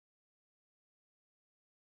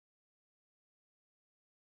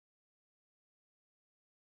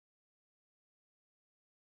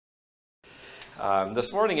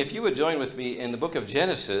This morning, if you would join with me in the book of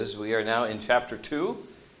Genesis, we are now in chapter 2,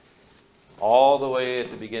 all the way at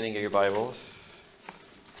the beginning of your Bibles.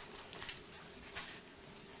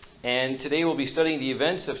 And today we'll be studying the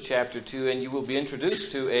events of chapter 2, and you will be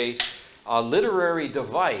introduced to a literary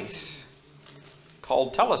device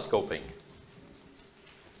called telescoping.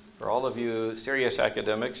 For all of you serious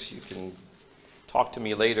academics, you can talk to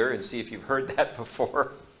me later and see if you've heard that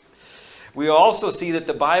before. We also see that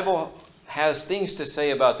the Bible has things to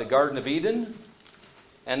say about the Garden of Eden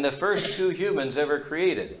and the first two humans ever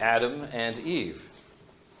created, Adam and Eve.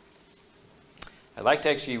 I'd like to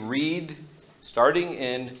actually read starting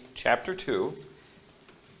in chapter 2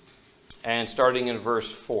 and starting in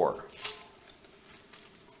verse 4.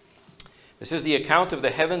 This is the account of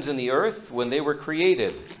the heavens and the earth when they were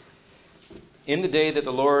created, in the day that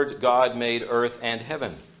the Lord God made earth and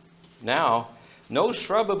heaven. Now, no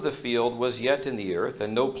shrub of the field was yet in the earth,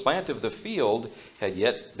 and no plant of the field had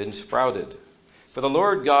yet been sprouted. For the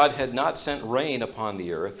Lord God had not sent rain upon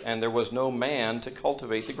the earth, and there was no man to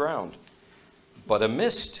cultivate the ground. But a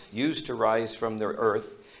mist used to rise from the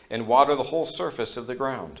earth and water the whole surface of the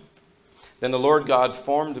ground. Then the Lord God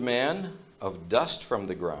formed man of dust from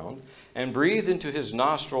the ground, and breathed into his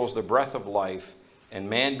nostrils the breath of life, and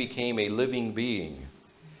man became a living being.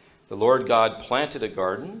 The Lord God planted a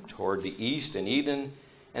garden toward the east in Eden,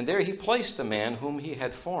 and there he placed the man whom he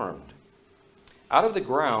had formed. Out of the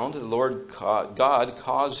ground the Lord God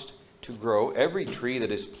caused to grow every tree that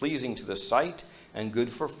is pleasing to the sight and good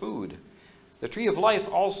for food, the tree of life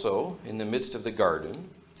also in the midst of the garden,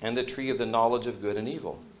 and the tree of the knowledge of good and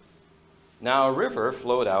evil. Now a river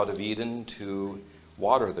flowed out of Eden to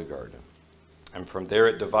water the garden, and from there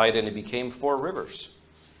it divided and it became 4 rivers.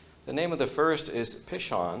 The name of the first is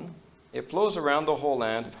Pishon. It flows around the whole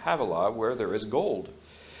land of Havilah, where there is gold.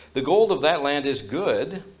 The gold of that land is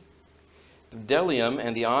good. The bdellium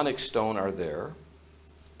and the onyx stone are there.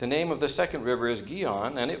 The name of the second river is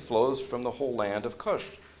Gihon, and it flows from the whole land of Cush.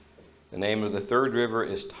 The name of the third river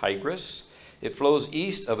is Tigris. It flows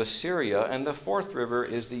east of Assyria, and the fourth river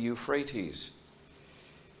is the Euphrates.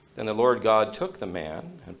 Then the Lord God took the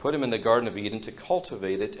man and put him in the Garden of Eden to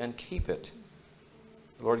cultivate it and keep it.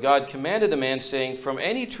 The Lord God commanded the man, saying, "From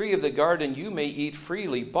any tree of the garden you may eat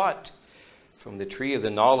freely, but from the tree of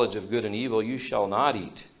the knowledge of good and evil you shall not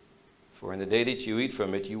eat, for in the day that you eat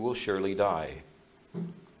from it you will surely die."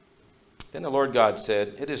 Then the Lord God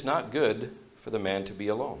said, "It is not good for the man to be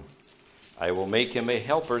alone. I will make him a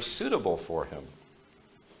helper suitable for him."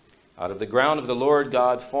 Out of the ground of the Lord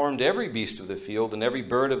God formed every beast of the field and every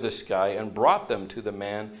bird of the sky, and brought them to the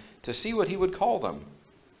man to see what he would call them.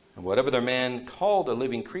 And whatever the man called a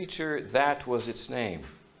living creature, that was its name.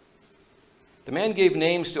 The man gave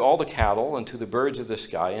names to all the cattle and to the birds of the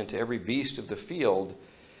sky and to every beast of the field.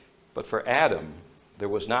 But for Adam there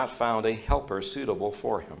was not found a helper suitable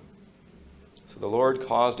for him. So the Lord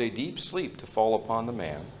caused a deep sleep to fall upon the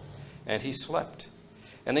man, and he slept.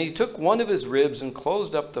 And then he took one of his ribs and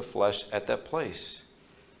closed up the flesh at that place.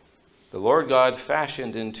 The Lord God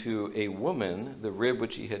fashioned into a woman the rib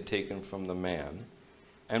which he had taken from the man,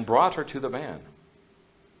 and brought her to the man.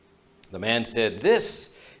 The man said,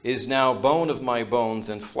 "This is now bone of my bones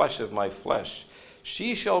and flesh of my flesh.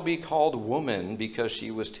 She shall be called woman, because she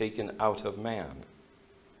was taken out of man.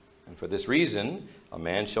 And for this reason, a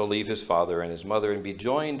man shall leave his father and his mother and be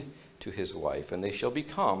joined to his wife, and they shall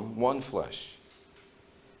become one flesh.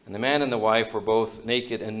 And the man and the wife were both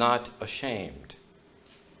naked and not ashamed."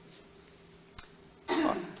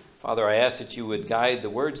 Father, I ask that you would guide the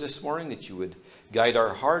words this morning, that you would guide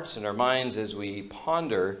our hearts and our minds as we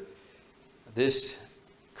ponder this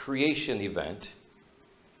creation event,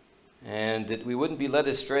 and that we wouldn't be led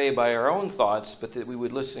astray by our own thoughts, but that we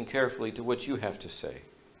would listen carefully to what you have to say.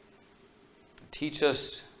 Teach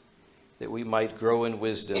us that we might grow in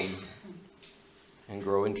wisdom and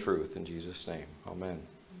grow in truth. In Jesus' name, amen.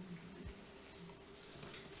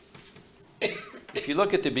 If you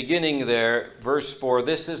look at the beginning there, verse 4,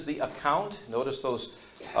 this is the account. Notice those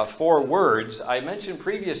 4 words I mentioned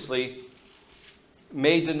previously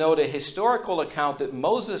may denote a historical account that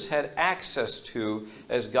Moses had access to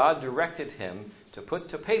as God directed him to put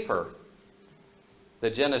to paper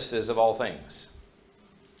the Genesis of all things.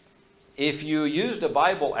 If you used a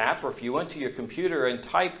Bible app, or if you went to your computer and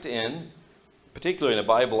typed in, particularly in a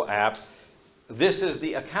Bible app, "This is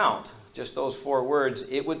the account," just those 4 words,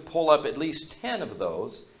 it would pull up at least 10 of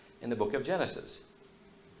those in the book of Genesis.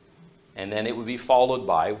 And then it would be followed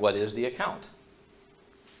by, what is the account?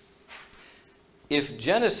 If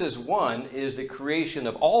Genesis 1 is the creation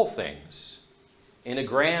of all things in a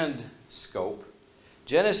grand scope,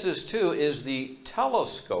 Genesis 2 is the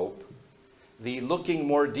telescope the looking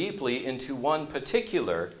more deeply into one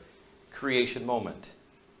particular creation moment,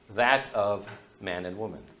 that of man and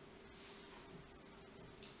woman.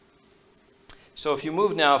 So if you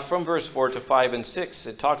move now from verse 4 to 5 and 6,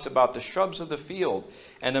 it talks about the shrubs of the field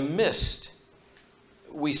and a mist.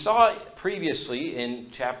 We saw previously in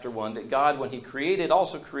chapter 1 that God, when he created,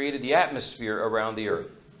 also created the atmosphere around the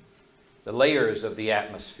earth, the layers of the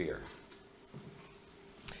atmosphere.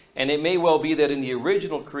 And it may well be that in the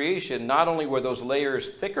original creation, not only were those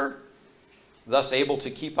layers thicker, thus able to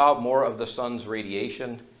keep out more of the sun's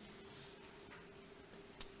radiation,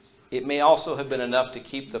 it may also have been enough to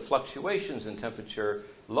keep the fluctuations in temperature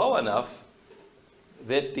low enough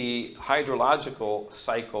that the hydrological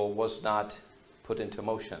cycle was not put into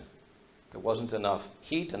motion. There wasn't enough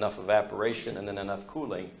heat, enough evaporation, and then enough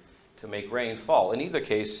cooling to make rain fall. In either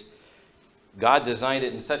case, God designed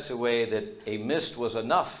it in such a way that a mist was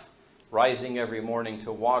enough rising every morning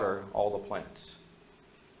to water all the plants.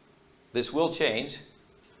 This will change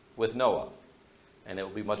with Noah, and it will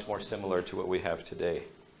be much more similar to what we have today.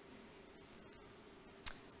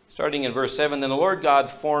 Starting in verse 7, then the Lord God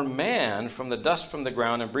formed man from the dust from the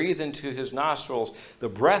ground and breathed into his nostrils the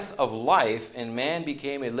breath of life, and man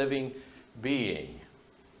became a living being.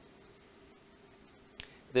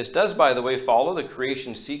 This does, by the way, follow the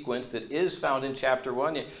creation sequence that is found in chapter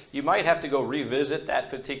 1. You might have to go revisit that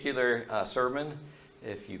particular sermon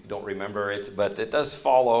if you don't remember it, but it does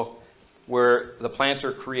follow where the plants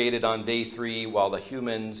are created on day 3 while the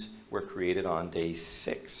humans were created on day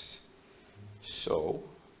 6. So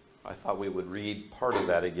I thought we would read part of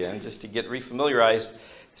that again just to get refamiliarized.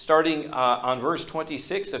 Starting on verse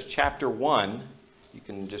 26 of chapter 1, you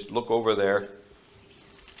can just look over there.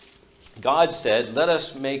 God said, let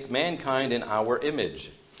us make mankind in our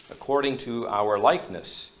image, according to our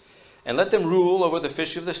likeness, and let them rule over the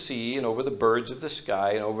fish of the sea, and over the birds of the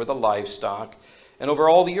sky, and over the livestock, and over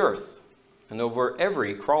all the earth, and over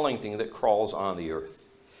every crawling thing that crawls on the earth.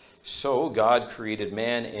 So God created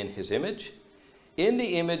man in his image. In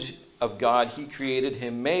the image of God he created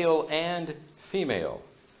him, male and female.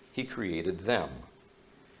 He created them.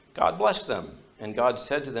 God blessed them. And God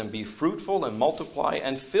said to them, be fruitful and multiply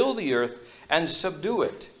and fill the earth and subdue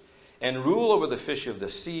it, and rule over the fish of the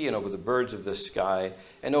sea and over the birds of the sky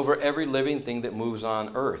and over every living thing that moves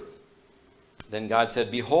on earth. Then God said,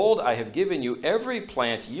 behold, I have given you every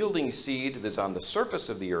plant yielding seed that is on the surface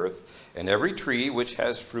of the earth, and every tree which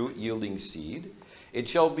has fruit yielding seed. It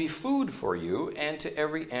shall be food for you and to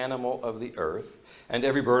every animal of the earth, and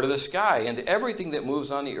every bird of the sky, and to everything that moves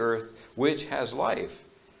on the earth which has life.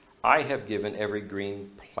 I have given every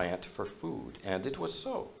green plant for food. And it was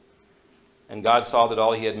so. And God saw that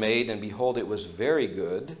all he had made, and behold, it was very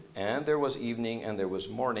good. And there was evening, and there was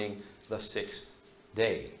morning, the 6th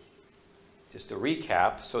day. Just to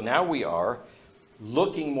recap, so now we are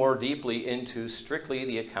looking more deeply into strictly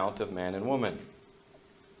the account of man and woman.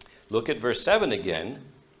 Look at verse 7 again.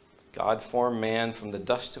 God formed man from the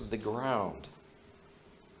dust of the ground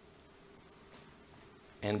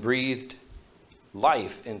and breathed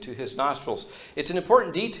life into his nostrils. It's an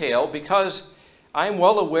important detail because I'm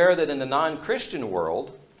well aware that in the non-Christian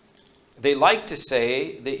world, they like to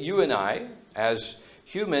say that you and I, as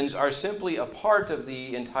humans, are simply a part of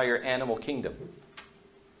the entire animal kingdom.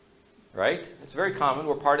 Right? It's very common.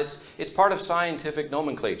 It's part of scientific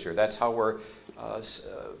nomenclature. That's how we're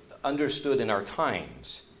understood in our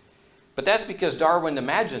kinds. But that's because Darwin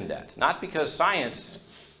imagined that, not because science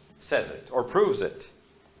says it or proves it.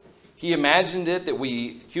 He imagined it that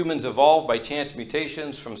we humans evolved by chance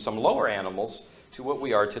mutations from some lower animals to what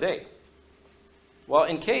we are today. Well,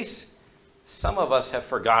 in case some of us have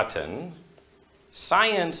forgotten,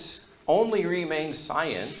 science only remains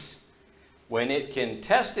science when it can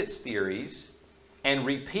test its theories and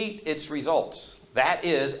repeat its results. That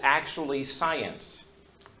is actually science.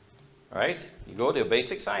 Right? You go to a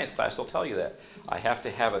basic science class, they'll tell you that. I have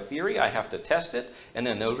to have a theory, I have to test it, and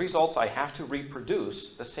then those results I have to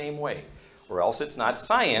reproduce the same way. Or else it's not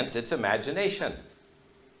science, it's imagination.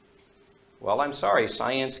 Well, I'm sorry,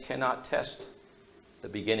 science cannot test the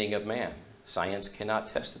beginning of man. Science cannot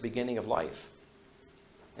test the beginning of life.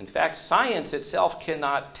 In fact, science itself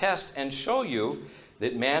cannot test and show you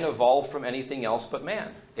that man evolved from anything else but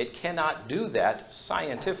man. It cannot do that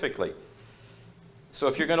scientifically. So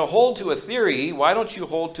if you're going to hold to a theory, why don't you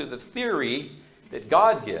hold to the theory that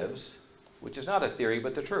God gives, which is not a theory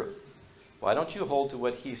but the truth? Why don't you hold to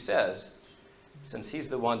what he says, since he's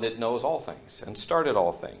the one that knows all things and started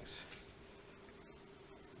all things?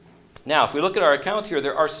 Now, if we look at our account here,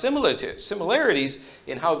 there are similarities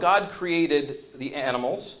in how God created the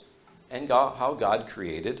animals and how God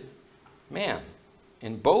created man.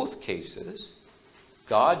 In both cases,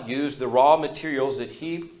 God used the raw materials that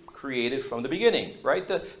he created from the beginning, right?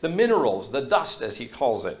 The minerals, the dust as he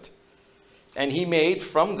calls it. And he made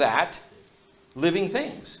from that living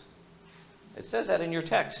things. It says that in your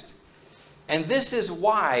text. And this is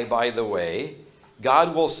why, by the way,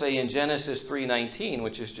 God will say in Genesis 3:19,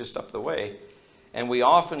 which is just up the way, and we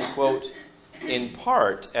often quote in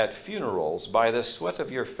part at funerals, "By the sweat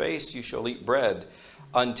of your face you shall eat bread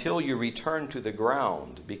until you return to the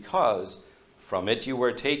ground, because from it you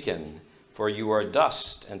were taken, for you are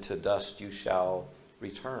dust, and to dust you shall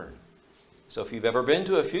return." So if you've ever been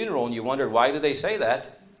to a funeral and you wondered, why do they say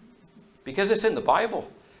that? Because it's in the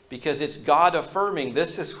Bible. Because it's God affirming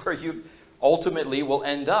this is where you ultimately will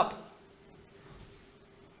end up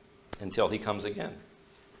until he comes again.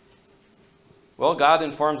 Well, God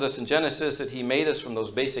informs us in Genesis that he made us from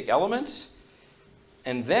those basic elements,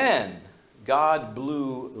 and then God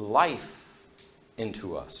blew life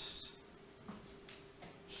into us.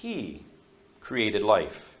 He created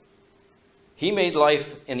life. He made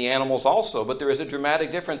life in the animals also, but there is a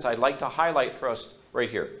dramatic difference I'd like to highlight for us right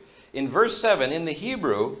here. In verse 7, in the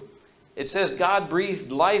Hebrew, it says God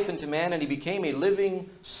breathed life into man and he became a living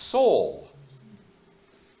soul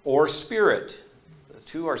or spirit. The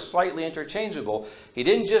two are slightly interchangeable. He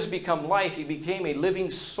didn't just become life, he became a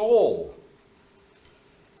living soul.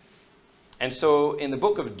 And so in the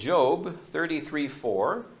book of Job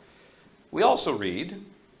 33:4, we also read,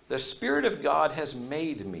 "The Spirit of God has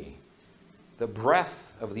made me. The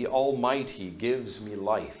breath of the Almighty gives me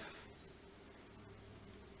life."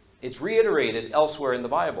 It's reiterated elsewhere in the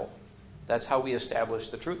Bible. That's how we establish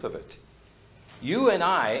the truth of it. You and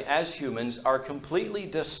I, as humans, are completely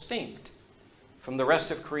distinct from the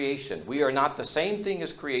rest of creation. We are not the same thing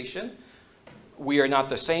as creation. We are not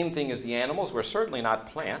the same thing as the animals. We're certainly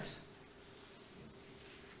not plants.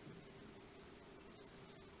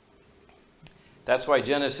 That's why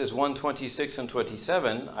Genesis 1:26 and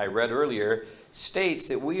 27, I read earlier, states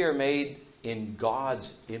that we are made in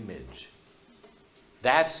God's image.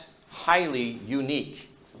 That's highly unique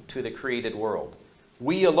to the created world.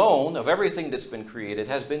 We alone, of everything that's been created,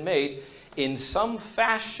 has been made in some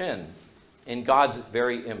fashion in God's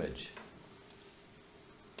very image.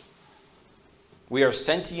 We are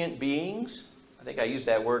sentient beings. I think I used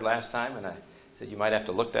that word last time, and I said you might have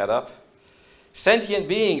to look that up. Sentient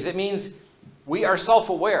beings, it means we are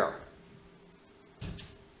self-aware.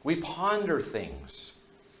 We ponder things.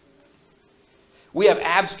 We have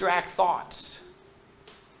abstract thoughts.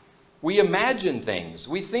 We imagine things.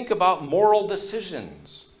 We think about moral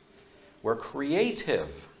decisions. We're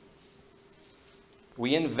creative.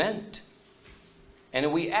 We invent.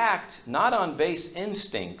 And we act not on base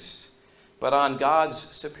instincts, but on God's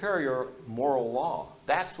superior moral law.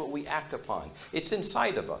 That's what we act upon. It's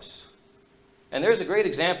inside of us. And there's a great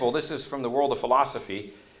example. This is from the world of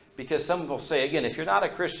philosophy, because some will say, again, if you're not a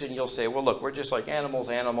Christian, you'll say, well, look, we're just like animals.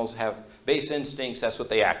 Animals have base instincts. That's what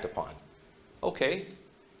they act upon. Okay.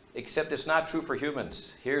 Except it's not true for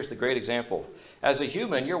humans. Here's the great example. As a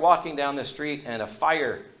human, you're walking down the street and a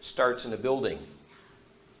fire starts in a building.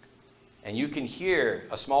 And you can hear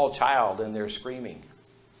a small child and they're screaming.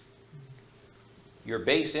 Your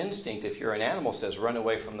base instinct, if you're an animal, says run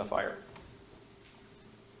away from the fire.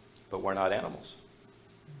 But we're not animals.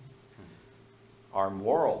 Our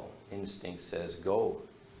moral instinct says go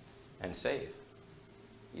and save.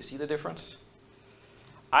 You see the difference?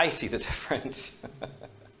 I see the difference.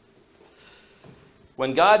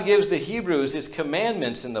 When God gives the Hebrews his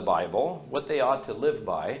commandments in the Bible, what they ought to live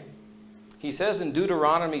by, he says in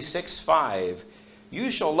Deuteronomy 6:5, "You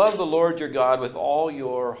shall love the Lord your God with all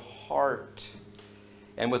your heart,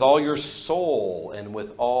 and with all your soul, and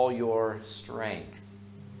with all your strength."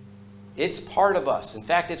 It's part of us. In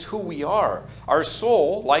fact, it's who we are. Our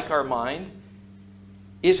soul, like our mind,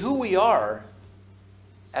 is who we are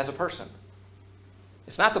as a person.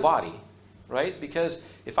 It's not the body, right? Because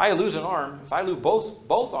if I lose an arm, if I lose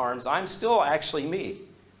both arms, I'm still actually me.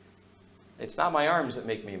 It's not my arms that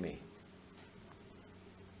make me me.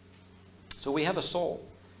 So we have a soul.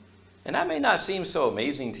 And that may not seem so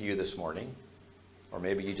amazing to you this morning, or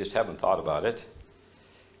maybe you just haven't thought about it,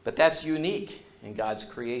 but that's unique in God's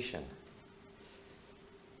creation.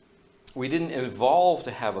 We didn't evolve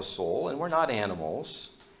to have a soul, and we're not animals.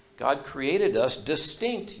 God created us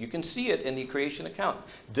distinct. You can see it in the creation account.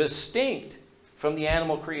 Distinct from the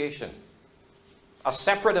animal creation. A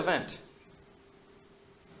separate event.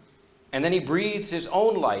 And then he breathed his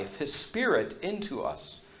own life, his spirit, into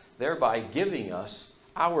us, thereby giving us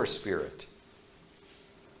our spirit.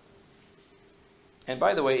 And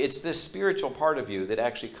by the way, it's this spiritual part of you that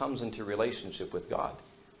actually comes into relationship with God.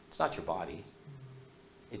 It's not your body.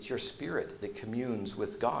 It's your spirit that communes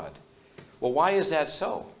with God. Well, why is that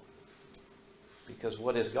so? Because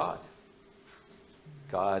what is God?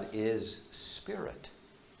 God is spirit.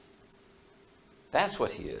 That's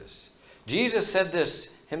what he is. Jesus said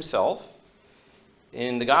this himself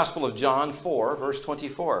in the Gospel of John 4, verse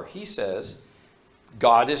 24. He says,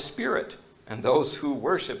 God is spirit, and those who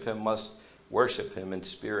worship him must worship him in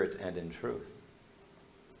spirit and in truth.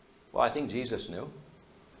 Well, I think Jesus knew.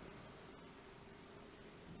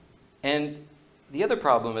 And the other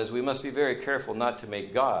problem is we must be very careful not to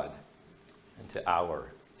make God into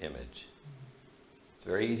our image. It's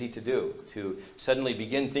very easy to do, to suddenly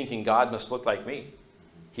begin thinking God must look like me.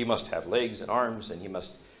 He must have legs and arms, and he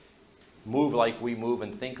must move like we move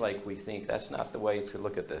and think like we think. That's not the way to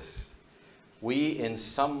look at this. We, in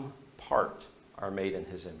some part, are made in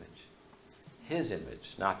his image. His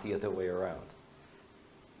image, not the other way around.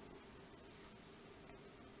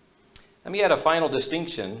 Let me add a final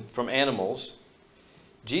distinction from animals.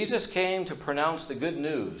 Jesus came to pronounce the good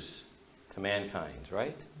news to mankind,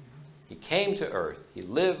 right? He came to earth. He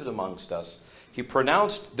lived amongst us. He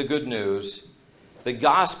pronounced the good news, the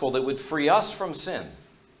gospel that would free us from sin.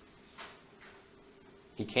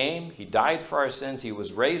 He came, he died for our sins, he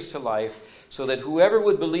was raised to life so that whoever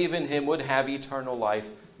would believe in him would have eternal life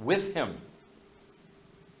with him.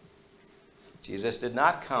 Jesus did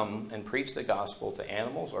not come and preach the gospel to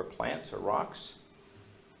animals or plants or rocks.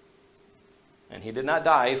 And he did not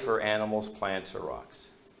die for animals, plants, or rocks.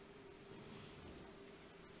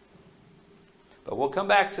 But we'll come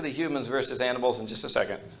back to the humans versus animals in just a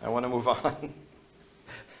second. I want to move on.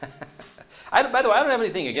 By the way, I don't have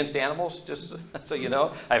anything against animals, just so you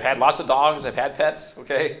know. I've had lots of dogs. I've had pets,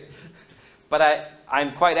 okay? But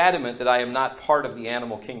I'm quite adamant that I am not part of the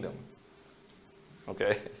animal kingdom,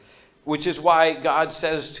 okay? Which is why God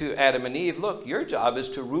says to Adam and Eve, look, your job is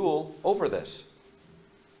to rule over this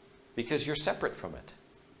because you're separate from it.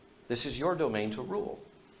 This is your domain to rule.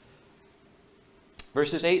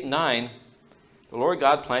 Verses 8 and 9, the Lord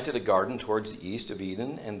God planted a garden towards the east of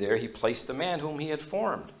Eden, and there he placed the man whom he had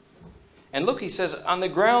formed. And look, he says, on the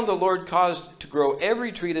ground the Lord caused to grow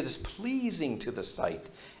every tree that is pleasing to the sight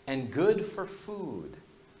and good for food.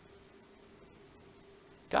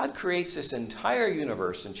 God creates this entire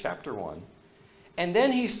universe in chapter 1, and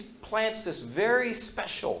then he plants this very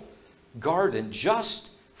special garden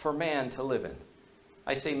just for man to live in.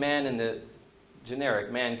 I say man in the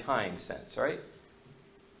generic mankind sense, right?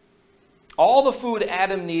 All the food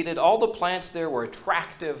Adam needed, all the plants there were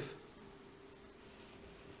attractive.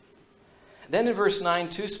 Then in verse 9,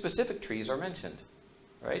 2 specific trees are mentioned,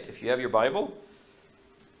 right? If you have your Bible,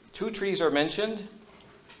 2 trees are mentioned,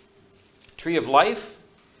 tree of life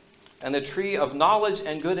and the tree of knowledge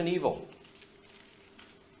and good and evil.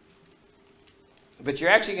 But you're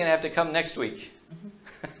actually going to have to come next week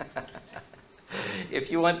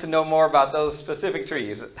if you want to know more about those specific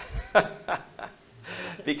trees.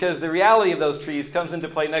 Because the reality of those trees comes into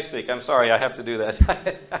play next week. I'm sorry, I have to do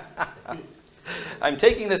that. I'm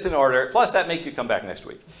taking this in order. Plus, that makes you come back next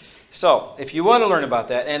week. So, if you want to learn about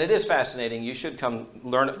that, and it is fascinating, you should come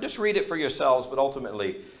learn. Just read it for yourselves, but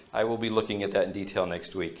ultimately, I will be looking at that in detail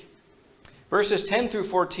next week. Verses 10 through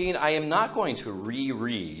 14, I am not going to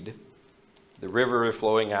reread the river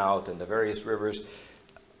flowing out and the various rivers.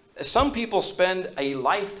 Some people spend a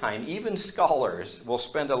lifetime, even scholars will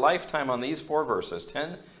spend a lifetime on these 4 verses,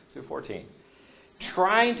 10 through 14,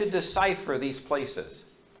 trying to decipher these places.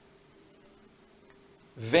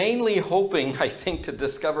 Vainly hoping, I think, to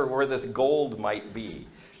discover where this gold might be.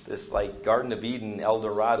 This like Garden of Eden, El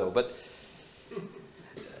Dorado. But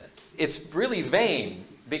it's really vain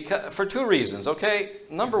because, for 2 reasons, okay?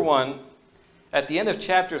 Number 1, at the end of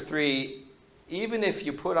chapter 3, even if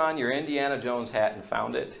you put on your Indiana Jones hat and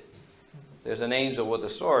found it, there's an angel with a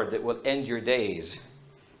sword that will end your days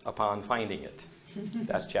upon finding it.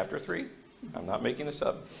 That's chapter 3. I'm not making this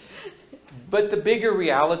up. But the bigger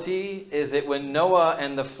reality is that when Noah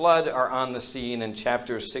and the flood are on the scene in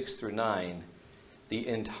chapters 6 through 9, the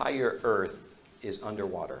entire earth is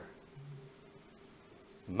underwater.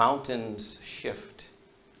 Mountains shift.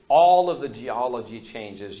 All of the geology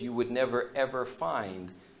changes. You would never, ever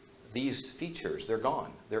find these features. They're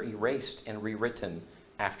gone. They're erased and rewritten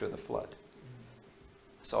after the flood.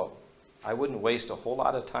 So I wouldn't waste a whole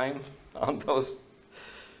lot of time on those.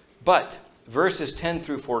 But verses 10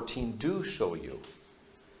 through 14 do show you,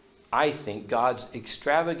 I think, God's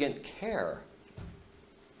extravagant care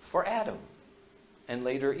for Adam and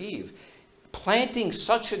later Eve, planting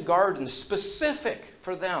such a garden specific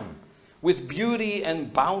for them with beauty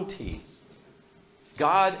and bounty.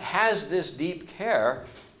 God has this deep care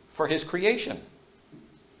for his creation.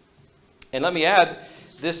 And let me add,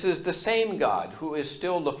 this is the same God who is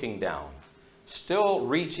still looking down, still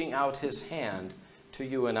reaching out his hand to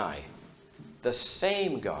you and I. The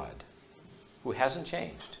same God who hasn't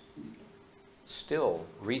changed, still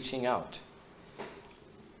reaching out,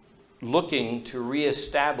 looking to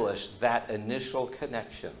reestablish that initial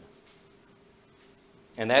connection.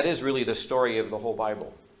 And that is really the story of the whole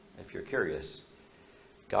Bible, if you're curious.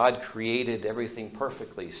 God created everything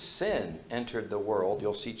perfectly. Sin entered the world.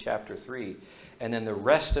 You'll see chapter 3. And then the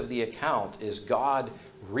rest of the account is God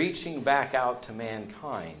reaching back out to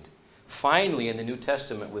mankind. Finally, in the New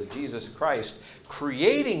Testament with Jesus Christ,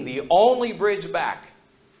 creating the only bridge back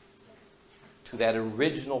to that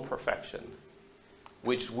original perfection,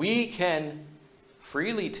 which we can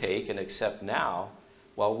freely take and accept now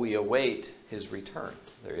while we await his return.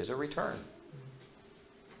 There is a return.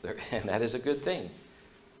 And that is a good thing.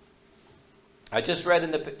 I just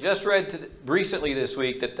read recently this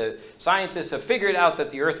week that the scientists have figured out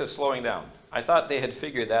that the earth is slowing down. I thought they had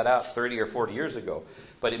figured that out 30 or 40 years ago,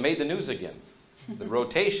 but it made the news again. The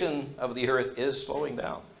rotation of the earth is slowing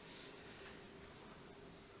down.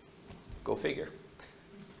 Go figure.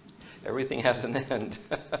 Everything has an end.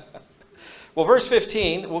 Well, verse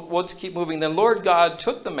 15, let's keep moving. Then Lord God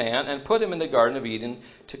took the man and put him in the Garden of Eden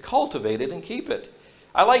to cultivate it and keep it.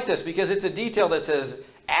 I like this because it's a detail that says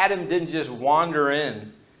Adam didn't just wander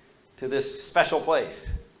in to this special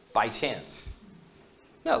place by chance.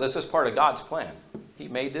 No, this is part of God's plan. He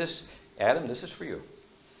made this. Adam, this is for you.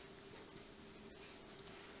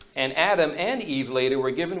 And Adam and Eve later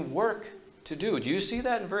were given work to do. Do you see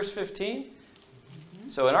that in verse 15?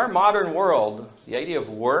 So in our modern world, the idea of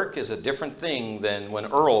work is a different thing than when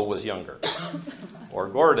Earl was younger or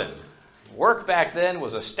Gordon. Work back then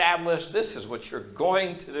was established. This is what you're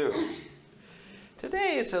going to do.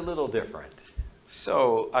 Today it's a little different.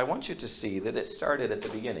 So I want you to see that it started at the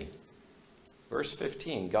beginning. Verse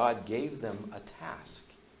 15, God gave them a task.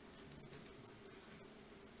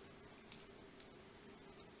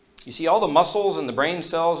 You see, all the muscles and the brain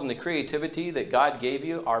cells and the creativity that God gave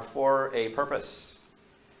you are for a purpose.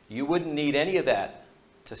 You wouldn't need any of that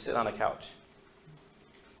to sit on a couch.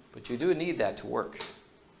 But you do need that to work.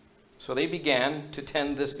 So they began to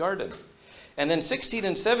tend this garden. And then 16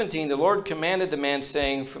 and 17, the Lord commanded the man,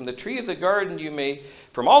 saying, from the tree of the garden you may,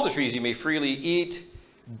 from all the trees you may freely eat,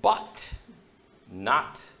 but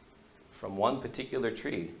not from one particular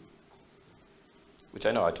tree. Which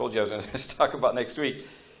I know, I told you I was going to talk about next week.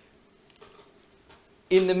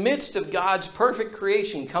 In the midst of God's perfect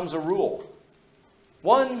creation comes a rule.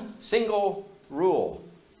 One single rule.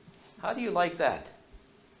 How do you like that?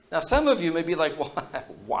 Now, some of you may be like, well,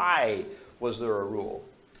 why was there a rule?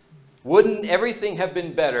 Wouldn't everything have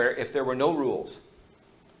been better if there were no rules?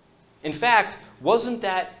 In fact, wasn't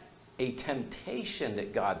that a temptation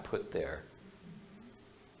that God put there?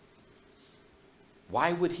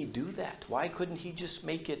 Why would he do that? Why couldn't he just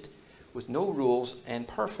make it with no rules and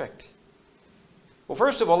perfect? Well,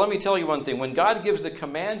 first of all, let me tell you one thing. When God gives the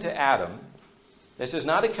command to Adam, this is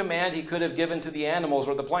not a command he could have given to the animals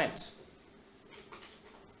or the plants.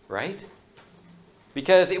 Right?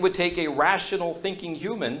 Because it would take a rational thinking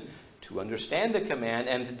human to understand the command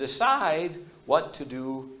and to decide what to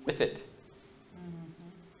do with it.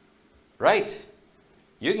 Mm-hmm. Right?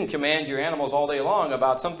 You can command your animals all day long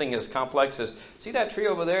about something as complex as, see that tree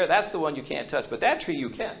over there? That's the one you can't touch, but that tree you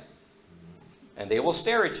can. And they will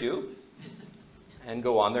stare at you and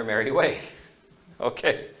go on their merry way.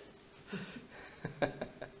 Okay.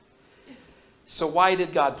 So why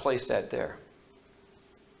did God place that there?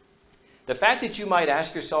 The fact that you might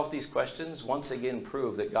ask yourself these questions once again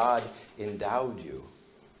prove that God endowed you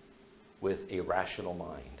with a rational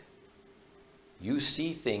mind. You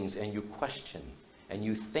see things and you question and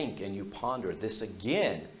you think and you ponder. This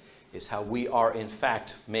again is how we are in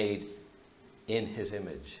fact made in his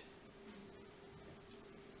image.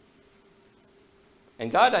 And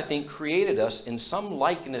God, I think, created us in some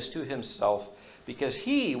likeness to himself because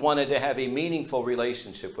he wanted to have a meaningful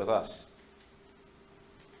relationship with us.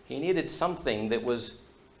 He needed something that was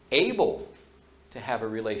able to have a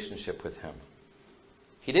relationship with him.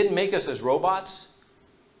 He didn't make us as robots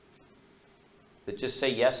that just say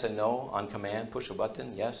yes and no on command, push a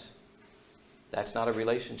button, yes. That's not a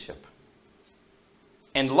relationship.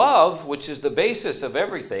 And love, which is the basis of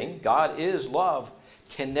everything, God is love,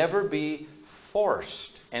 can never be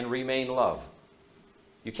forced and remain love.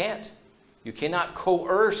 You can't. You cannot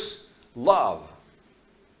coerce love.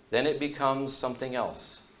 Then it becomes something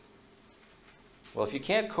else. Well, if you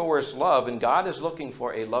can't coerce love, and God is looking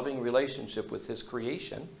for a loving relationship with his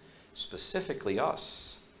creation, specifically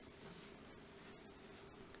us,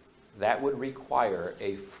 that would require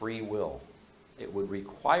a free will, It would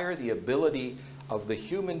require the ability of the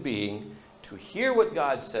human being to hear what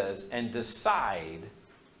God says and decide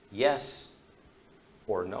yes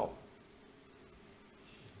or no.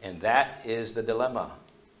 And that is the dilemma.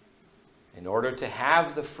 In order to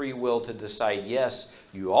have the free will to decide yes,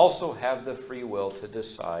 you also have the free will to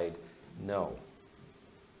decide no.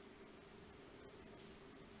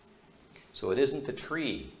 So it isn't the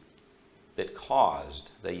tree that caused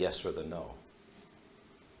the yes or the no.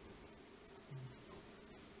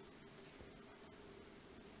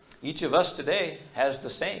 Each of us today has the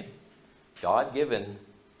same God-given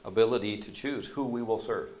ability to choose who we will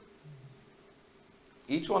serve.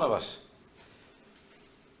 Each one of us.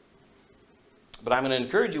 But I'm going to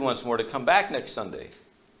encourage you once more to come back next Sunday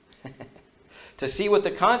to see what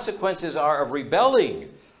the consequences are of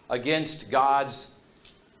rebelling against God's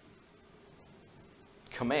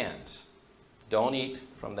commands. Don't eat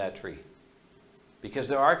from that tree. Because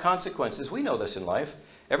there are consequences. We know this in life.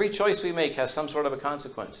 Every choice we make has some sort of a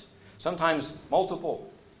consequence. Sometimes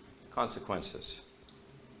multiple consequences.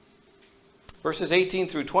 Verses 18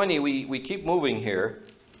 through 20, we keep moving here.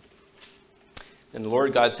 And the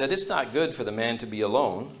Lord God said, it's not good for the man to be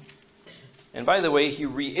alone. And by the way, he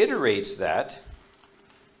reiterates that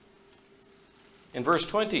in verse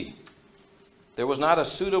 20. There was not a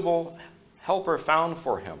suitable helper found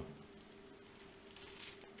for him.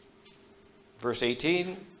 Verse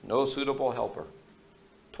 18, no suitable helper.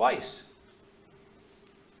 Twice.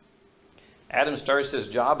 Adam starts his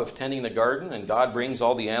job of tending the garden, and God brings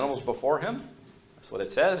all the animals before him. That's what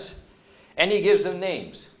it says. And he gives them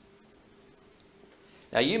names.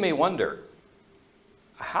 Now you may wonder,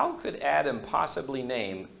 how could Adam possibly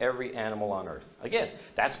name every animal on earth? Again,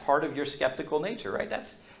 that's part of your skeptical nature, right?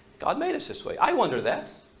 God made us this way. I wonder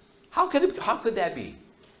that. How could that be?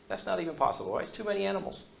 That's not even possible, right? It's too many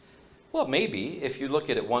animals. Well, maybe if you look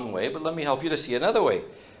at it one way, but let me help you to see another way.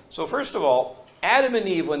 So first of all, Adam and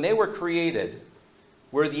Eve, when they were created,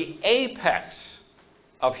 were the apex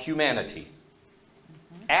of humanity.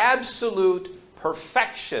 Absolute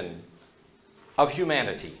perfection of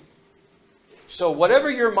humanity. So whatever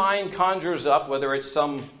your mind conjures up, whether it's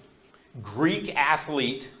some Greek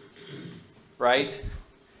athlete, right?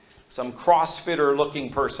 Some CrossFitter looking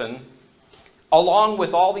person, along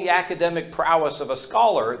with all the academic prowess of a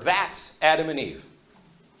scholar, that's Adam and Eve.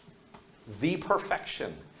 The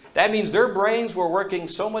perfection. That means their brains were working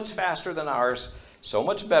so much faster than ours, so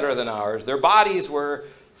much better than ours. Their bodies were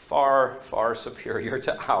far, far superior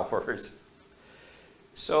to ours.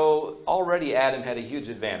 So already Adam had a huge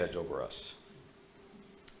advantage over us.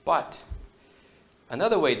 But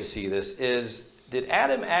another way to see this is, did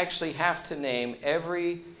Adam actually have to name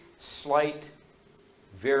every slight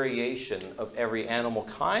variation of every animal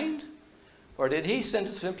kind? Or did he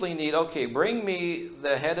simply need, okay, bring me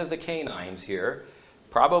the head of the canines here,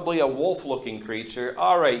 probably a wolf-looking creature.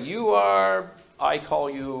 All right, you are, I call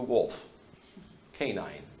you wolf,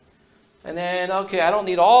 canine. And then, okay, I don't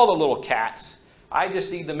need all the little cats. I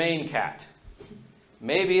just need the main cat.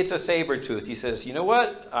 Maybe it's a saber-tooth. He says, you know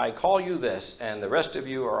what? I call you this, and the rest of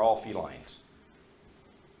you are all felines.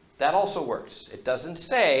 That also works. It doesn't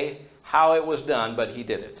say how it was done, but he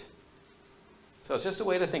did it. So it's just a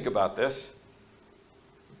way to think about this.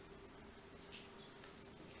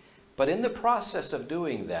 But in the process of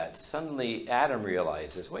doing that, suddenly Adam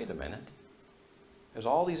realizes, wait a minute. There's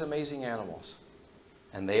all these amazing animals,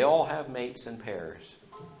 and they all have mates and pairs,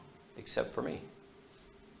 except for me.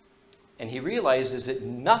 And he realizes that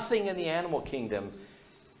nothing in the animal kingdom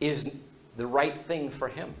is the right thing for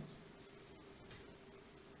him.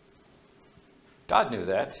 God knew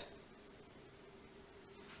that.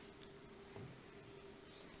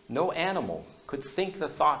 No animal could think the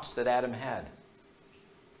thoughts that Adam had.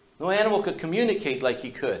 No animal could communicate like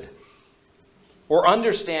he could, or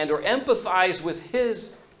understand or empathize with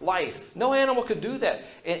his life. No animal could do that.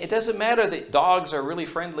 It doesn't matter that dogs are really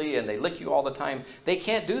friendly and they lick you all the time. They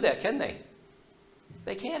can't do that, can they?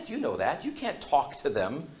 They can't. You know that. You can't talk to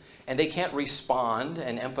them, and they can't respond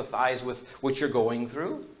and empathize with what you're going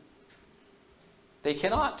through. They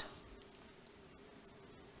cannot.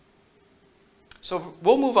 So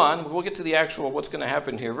we'll move on. We'll get to the actual what's going to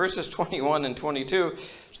happen here. Verses 21 and 22.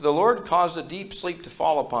 So the Lord caused a deep sleep to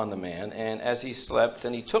fall upon the man, and as he slept,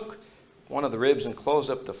 and he took one of the ribs and closed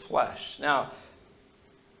up the flesh. Now,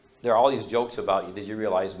 there are all these jokes about you. Did you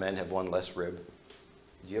realize men have one less rib?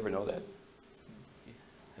 Did you ever know that?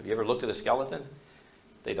 Have you ever looked at a skeleton?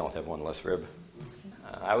 They don't have one less rib.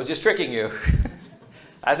 I was just tricking you.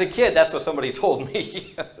 As a kid, that's what somebody told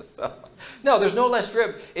me. So, no, there's no less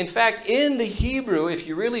rib. In fact, in the Hebrew, if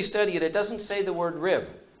you really study it, it doesn't say the word rib.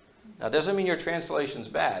 Now, it doesn't mean your translation's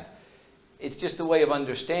bad. it's just the way of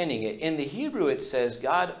understanding it. In the Hebrew, it says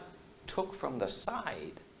God took from the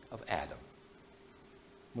side of Adam.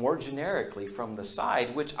 More generically, from the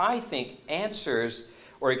side, which I think answers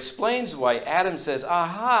or explains why Adam says,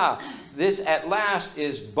 aha, this at last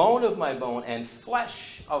is bone of my bone and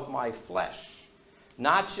flesh of my flesh.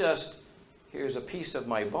 Not just, here's a piece of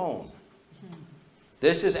my bone.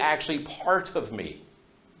 This is actually part of me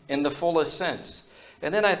in the fullest sense.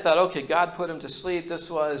 And then I thought, okay, God put him to sleep. This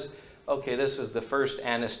is the first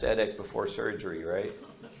anesthetic before surgery, right?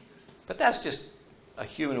 But that's just a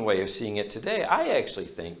human way of seeing it today. I actually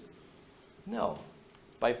think, no.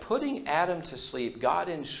 By putting Adam to sleep, God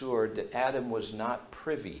ensured that Adam was not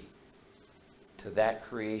privy to that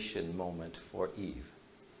creation moment for Eve.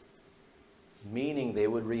 Meaning they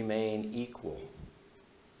would remain equal.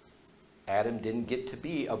 Adam didn't get to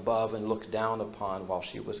be above and looked down upon while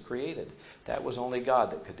she was created. That was only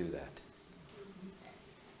God that could do that.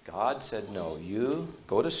 God said, no, you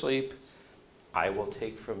go to sleep. I will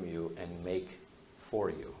take from you and make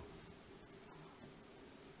for you.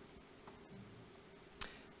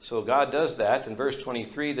 So God does that. In verse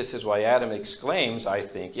 23, this is why Adam exclaims, I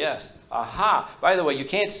think, yes, aha. By the way, you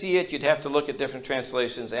can't see it. You'd have to look at different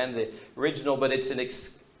translations and the original, but it's an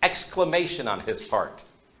exclamation on his part.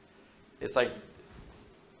 It's like,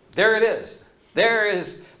 there it is. There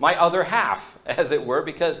is my other half, as it were,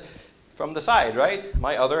 because from the side, right?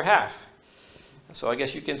 My other half. So I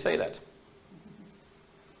guess you can say that.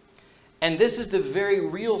 And this is the very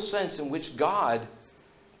real sense in which God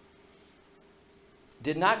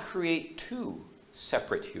did not create two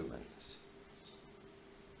separate humans.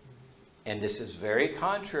 And this is very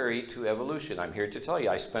contrary to evolution. I'm here to tell you,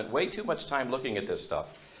 I spent way too much time looking at this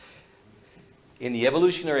stuff. In the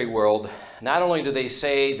evolutionary world, not only do they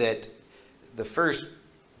say that the first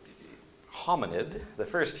hominid, the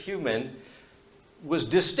first human, was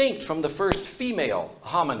distinct from the first female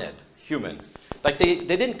hominid, human. Like they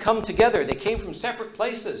didn't come together. They came from separate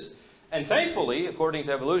places. And thankfully, according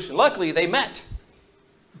to evolution, luckily they met.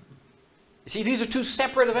 You see, these are two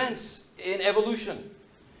separate events in evolution.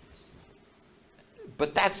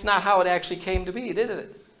 But that's not how it actually came to be, did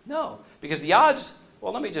it? No. Because the odds,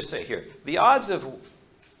 well, let me just say here, the odds of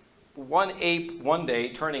one ape one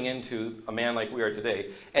day turning into a man like we are today,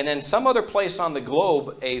 and then some other place on the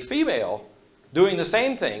globe, a female doing the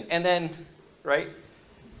same thing, and then, right,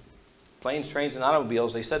 planes, trains, and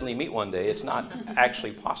automobiles, they suddenly meet one day. It's not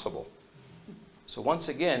actually possible. So once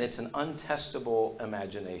again, it's an untestable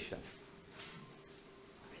imagination.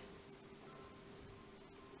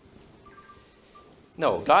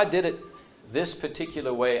 No, God did it this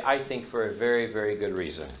particular way, I think, for a very, very good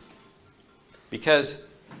reason. Because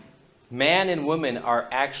man and woman are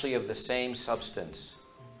actually of the same substance.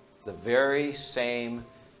 The very same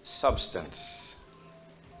substance.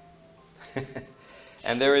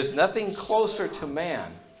 And there is nothing closer to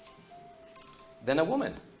man than a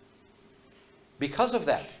woman. Because of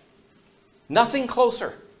that. Nothing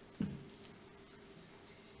closer.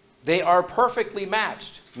 They are perfectly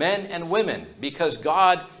matched, men and women, because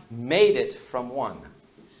God made it from one.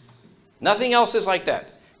 Nothing else is like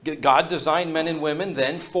that. God designed men and women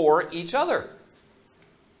then for each other.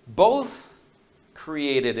 Both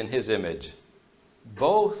created in his image.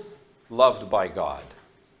 Both loved by God.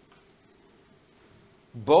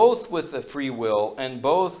 Both with a free will and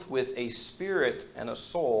both with a spirit and a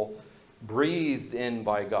soul breathed in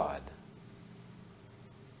by God.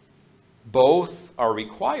 Both are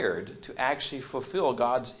required to actually fulfill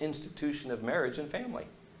God's institution of marriage and family.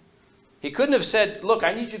 He couldn't have said, look,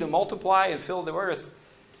 I need you to multiply and fill the earth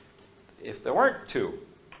if there weren't two,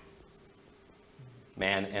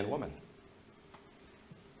 man and woman.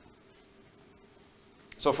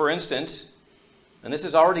 So for instance, and this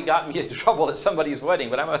has already gotten me into trouble at somebody's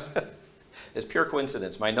wedding, but it's pure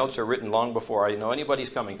coincidence. My notes are written long before I know anybody's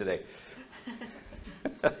coming today.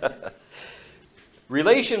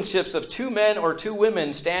 Relationships of two men or two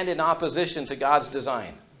women stand in opposition to God's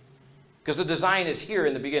design. Because the design is here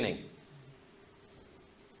in the beginning.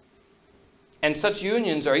 And such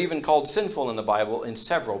unions are even called sinful in the Bible in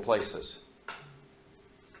several places.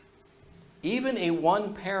 Even a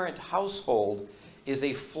one-parent household is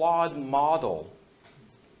a flawed model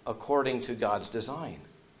according to God's design.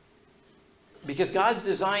 Because God's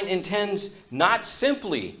design intends not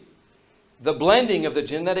simply the blending of the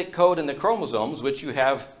genetic code and the chromosomes, which you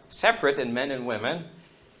have separate in men and women,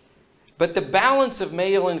 but the balance of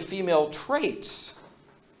male and female traits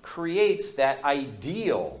creates that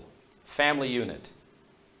ideal family unit.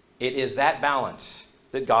 It is that balance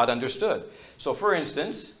that God understood. So for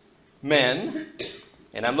instance, men,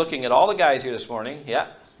 and I'm looking at all the guys here this morning. Yeah,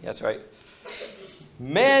 that's right.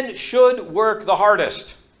 Men should work the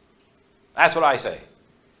hardest. That's what I say.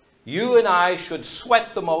 You and I should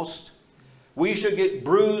sweat the most. We should get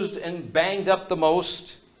bruised and banged up the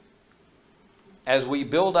most as we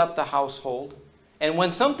build up the household. And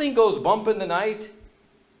when something goes bump in the night,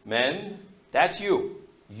 men, that's you.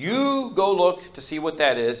 You go look to see what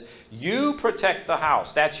that is. You protect the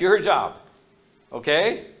house. That's your job.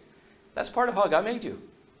 Okay? That's part of how God made you.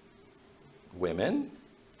 Women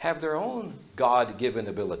have their own God-given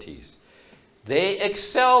abilities. They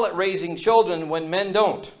excel at raising children when men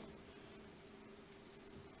don't.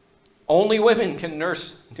 Only women can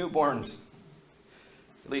nurse newborns,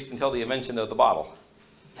 at least until the invention of the bottle.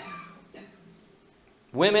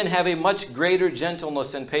 Women have a much greater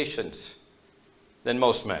gentleness and patience than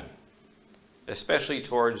most men, especially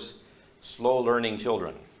towards slow-learning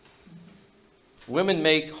children. Women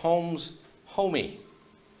make homes homey,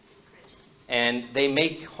 and they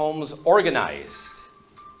make homes organized.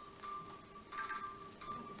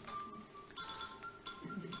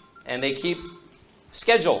 And they keep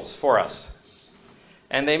schedules for us.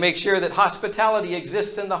 And they make sure that hospitality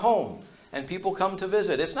exists in the home and people come to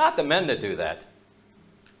visit. It's not the men that do that.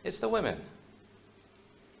 It's the women.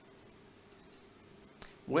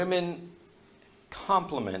 Women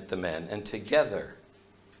complement the men, and together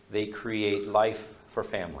they create life for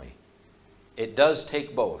family. It does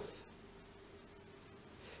take both.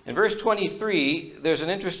 In verse 23, there's an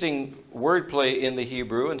interesting wordplay in the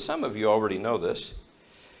Hebrew, and some of you already know this.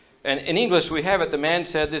 And in English, we have it, the man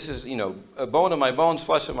said, this is, a bone of my bones,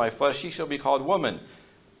 flesh of my flesh, she shall be called woman.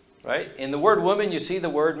 Right? In the word woman, you see the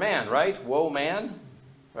word man, right? Woe man,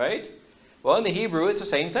 right? Well, in the Hebrew, it's the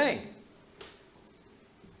same thing.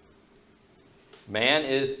 Man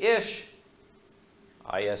is ish,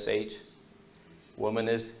 I-S-H. Woman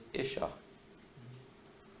is isha.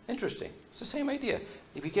 Interesting. It's the same idea.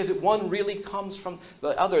 Because one really comes from the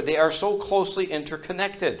other. They are so closely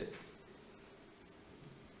interconnected.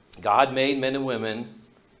 God made men and women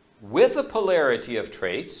with a polarity of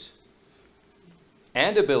traits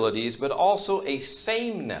and abilities, but also a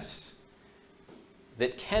sameness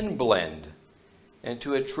that can blend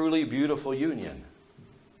into a truly beautiful union.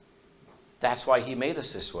 That's why he made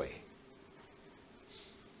us this way.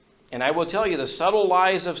 And I will tell you, the subtle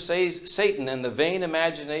lies of Satan and the vain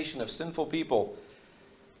imagination of sinful people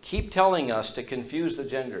keep telling us to confuse the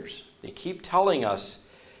genders. They keep telling us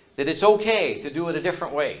that it's okay to do it a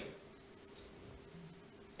different way.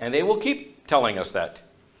 And they will keep telling us that.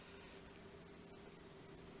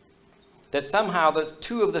 That somehow the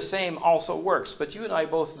two of the same also works. But you and I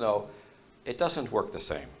both know it doesn't work the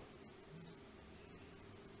same.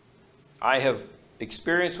 I have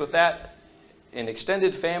experience with that in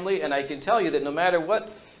extended family, and I can tell you that no matter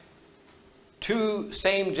what two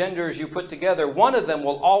same genders you put together, one of them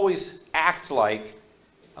will always act like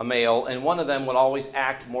a male, and one of them will always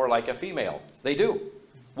act more like a female. They do.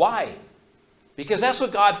 Why? Because that's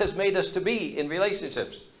what God has made us to be in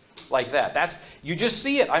relationships like that. You just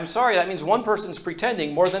see it. I'm sorry, that means one person's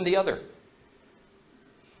pretending more than the other.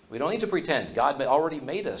 We don't need to pretend. God already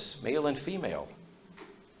made us male and female.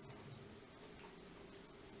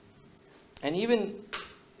 And even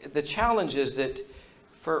the challenge is that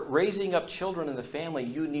for raising up children in the family,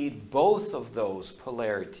 you need both of those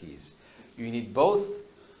polarities. You need both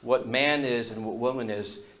what man is and what woman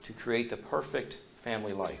is to create the perfect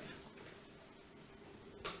family life.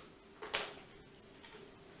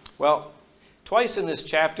 Well, twice in this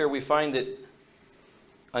chapter we find that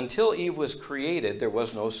until Eve was created, there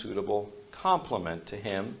was no suitable complement to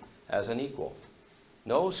him as an equal.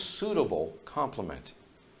 No suitable complement.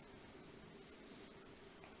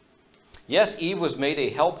 Yes, Eve was made a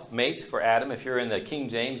helpmate for Adam. If you're in the King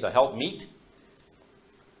James, a helpmeet.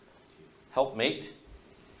 Helpmate.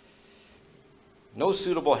 No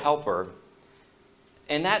suitable helper.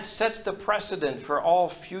 And that sets the precedent for all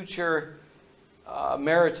future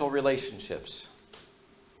marital relationships.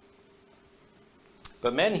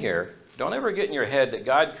 But men here, don't ever get in your head that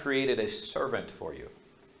God created a servant for you.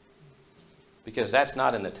 Because that's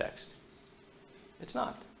not in the text. It's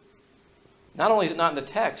not. Not only is it not in the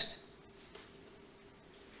text,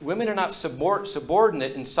 women are not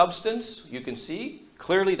subordinate in substance. You can see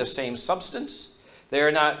clearly the same substance. They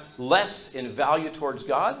are not less in value towards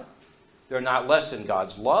God. They're not less in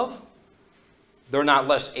God's love. They're not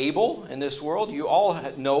less able in this world. You all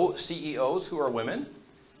know CEOs who are women.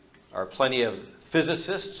 There are plenty of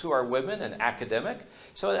physicists who are women and academic.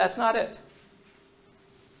 So that's not it.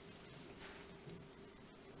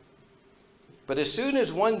 But as soon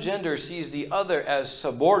as one gender sees the other as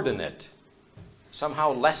subordinate,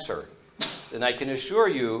 somehow lesser, then I can assure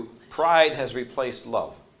you pride has replaced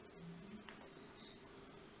love.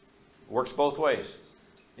 works both ways.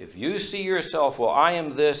 If you see yourself, well, I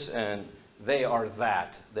am this and they are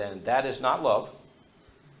that, then that is not love.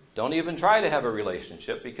 Don't even try to have a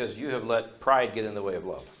relationship because you have let pride get in the way of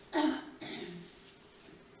love.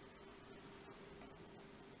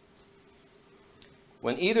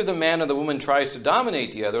 When either the man or the woman tries to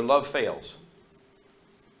dominate the other, love fails.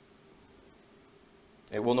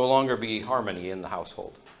 It will no longer be harmony in the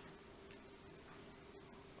household.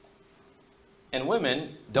 And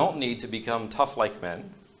women don't need to become tough like men.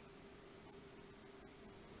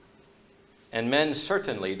 And men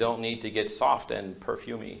certainly don't need to get soft and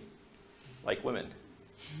perfumey like women.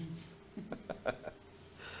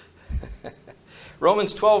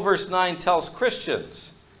 Romans 12 verse 9 tells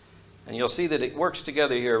Christians, and you'll see that it works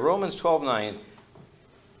together here. Romans 12:9,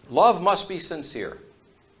 love must be sincere.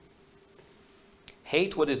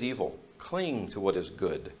 Hate what is evil. Cling to what is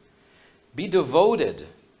good. Be devoted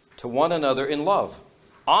to one another in love.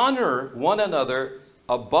 Honor one another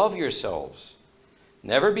above yourselves.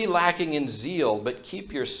 Never be lacking in zeal, but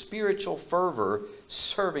keep your spiritual fervor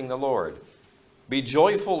serving the Lord. Be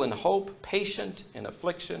joyful in hope, patient in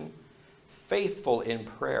affliction, faithful in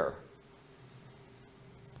prayer.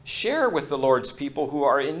 Share with the Lord's people who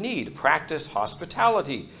are in need. Practice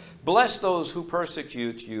hospitality. Bless those who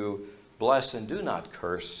persecute you. Bless and do not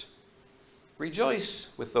curse. Rejoice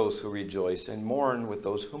with those who rejoice and mourn with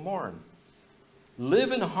those who mourn.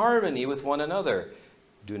 Live in harmony with one another.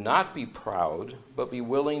 Do not be proud, but be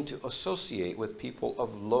willing to associate with people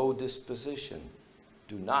of low disposition.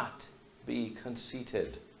 Do not be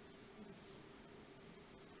conceited.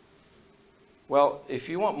 Well, if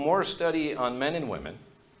you want more study on men and women,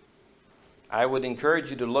 I would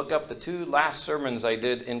encourage you to look up the 2 last sermons I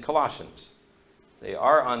did in Colossians. They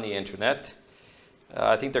are on the internet.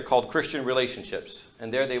 I think they're called Christian Relationships.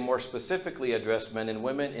 And there they more specifically address men and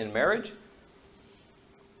women in marriage.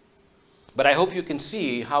 But I hope you can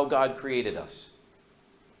see how God created us.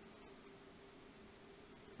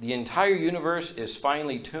 The entire universe is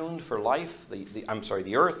finely tuned for life.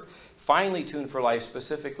 The earth, finely tuned for life,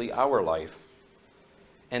 specifically our life.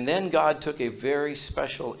 And then God took a very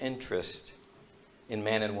special interest in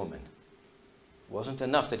man and woman. It wasn't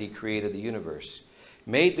enough that he created the universe.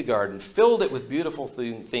 Made the garden, filled it with beautiful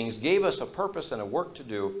things, gave us a purpose and a work to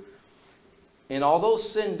do. And although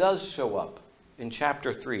sin does show up in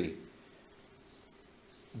chapter 3,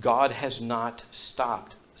 God has not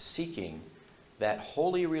stopped seeking that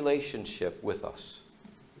holy relationship with us.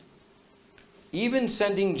 Even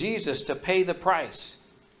sending Jesus to pay the price.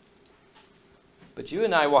 But you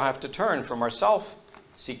and I will have to turn from our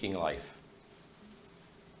self-seeking life,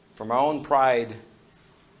 from our own pride,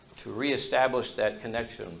 to reestablish that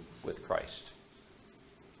connection with Christ.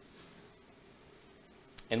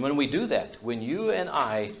 And when we do that, when you and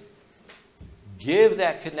I give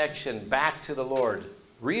that connection back to the Lord,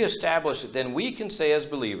 reestablish it, then we can say as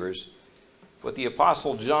believers what the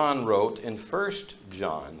Apostle John wrote in 1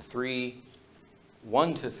 John 3,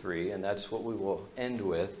 1-3, and that's what we will end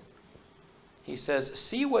with. He says,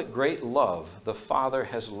 "See what great love the Father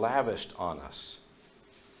has lavished on us,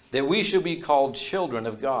 that we should be called children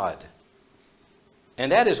of God.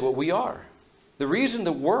 And that is what we are. The reason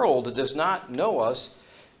the world does not know us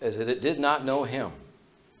is that it did not know him.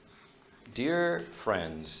 Dear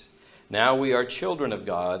friends, now we are children of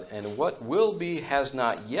God, and what will be has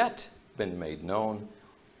not yet been made known.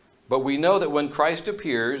 But we know that when Christ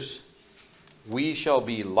appears, we shall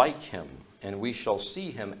be like him, and we shall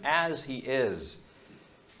see him as he is.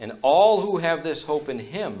 And all who have this hope in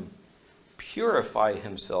him purify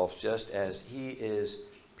himself just as he is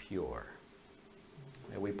pure."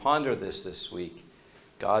 May we ponder this week,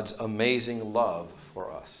 God's amazing love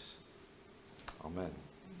for us. Amen.